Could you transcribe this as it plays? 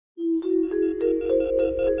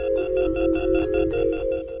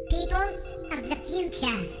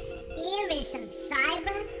adventure. Here is some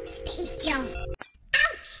cyber space junk.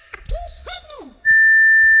 Ouch! A piece hit me!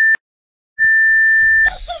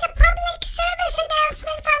 This is a public service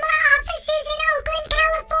announcement from our offices in Oakland,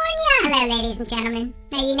 California. Hello, ladies and gentlemen.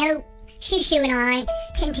 Now, you know, Shoo Shoo and I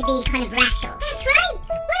tend to be kind of rascals. That's right!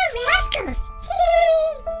 We're rascals!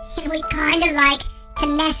 Hee! And we kind of like to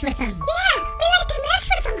mess with them. Yeah, we like to mess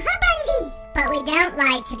with them, huh, Bundy? But we don't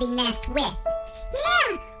like to be messed with. Yeah,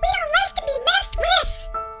 we don't like to be messed with.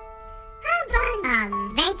 Oh,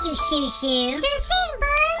 Buns. Thank you, Shoo Shoo. Sure thing,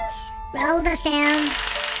 Buns. Roll the film.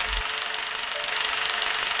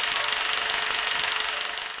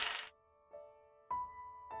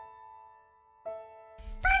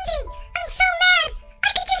 Bundy, I'm so mad. I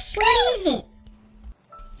could just scream. What is it?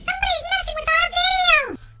 Somebody's messing with our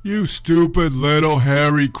video. You stupid little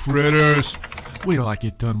hairy critters. Wait till I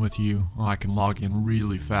get done with you. Oh, I can log in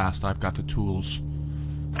really fast. I've got the tools.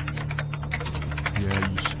 Yeah,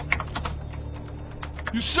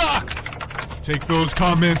 you suck! Take those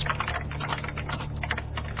comments.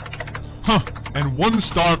 Huh, and 1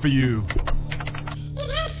 star for you.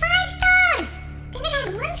 It had 5 stars. Then it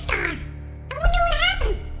had 1 star. I wonder what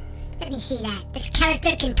happened. Let me see that. This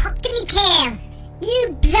character can talk to me tail.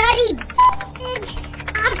 You bloody b****s.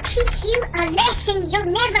 I'll teach you a lesson you'll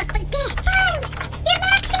never forget. Buns, you're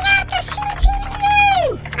maxing out the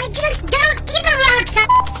CPU. I just don't give a rocks.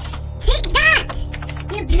 Take that,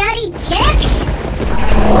 you bloody jerks.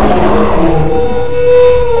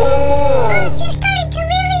 Buns, you're starting to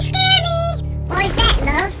really scare me. What is that,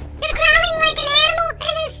 love? You're growling like an animal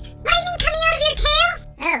and there's lightning coming out of your tail?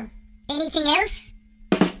 Oh, anything else?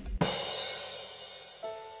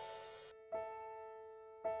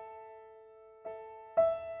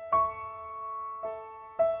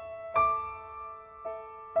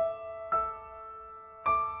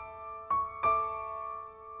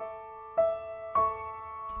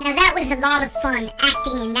 Now that was a lot of fun,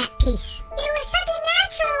 acting in that piece. You were such a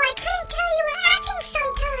natural, I couldn't tell you were acting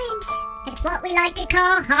sometimes. That's what we like to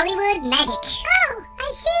call Hollywood magic. Oh,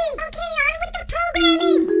 I see. Okay, on with the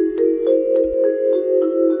programming.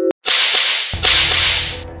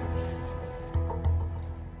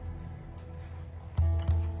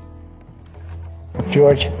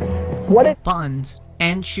 George, Buns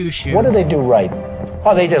and Shoo Shoo. what did they do right?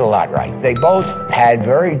 Oh, they did a lot right. They both had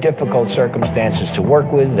very difficult circumstances to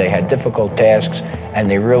work with. They had difficult tasks, and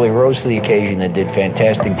they really rose to the occasion and did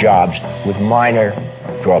fantastic jobs with minor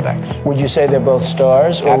drawbacks. Would you say they're both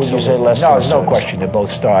stars, or would you say less No, than there's no stars? question. They're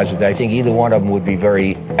both stars. I think either one of them would be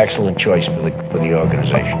very excellent choice for the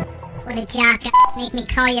organization. What a jock. Make me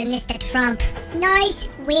call you Mr. Trump. Nice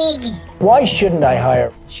wig. Why shouldn't I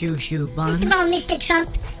hire? Shoo Shoo, First Buns. of all, Mr. Trump,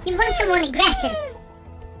 you want someone aggressive.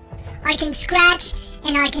 I can scratch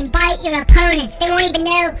and I can bite your opponents. They won't even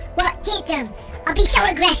know what hit them. I'll be so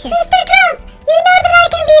aggressive. Mr. Trump, you know that I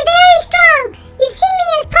can be very strong. You've seen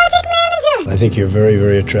me as project manager. I think you're very,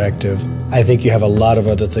 very attractive. I think you have a lot of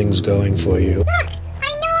other things going for you. Look,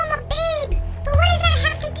 I know I'm a babe, but what does that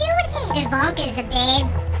have to do with it? Ivanka's a babe.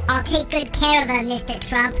 I'll take good care of her, Mr.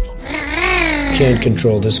 Trump. Can't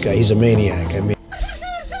control this guy. He's a maniac. I mean,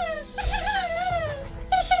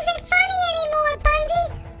 This isn't funny anymore, Bundy.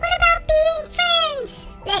 What about being friends?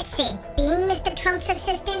 Let's see. Being Mr. Trump's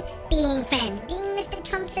assistant, being friends. Being Mr.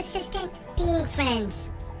 Trump's assistant, being friends.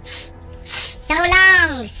 So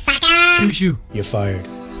long, sucker! Shoo Shoo. you're fired.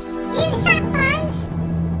 You suck, Buns!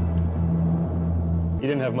 You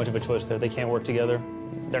didn't have much of a choice there. They can't work together.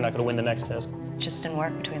 They're not going to win the next test. Just didn't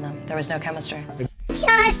work between them. There was no chemistry.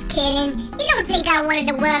 Just kidding. You don't think I wanted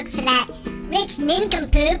to work for that rich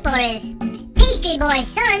nincompoop or his pastry boy's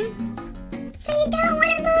son? So you don't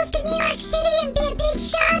want to move to New York City and be a big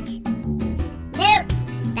shot? Nope.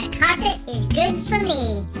 The carpet is good for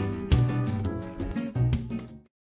me.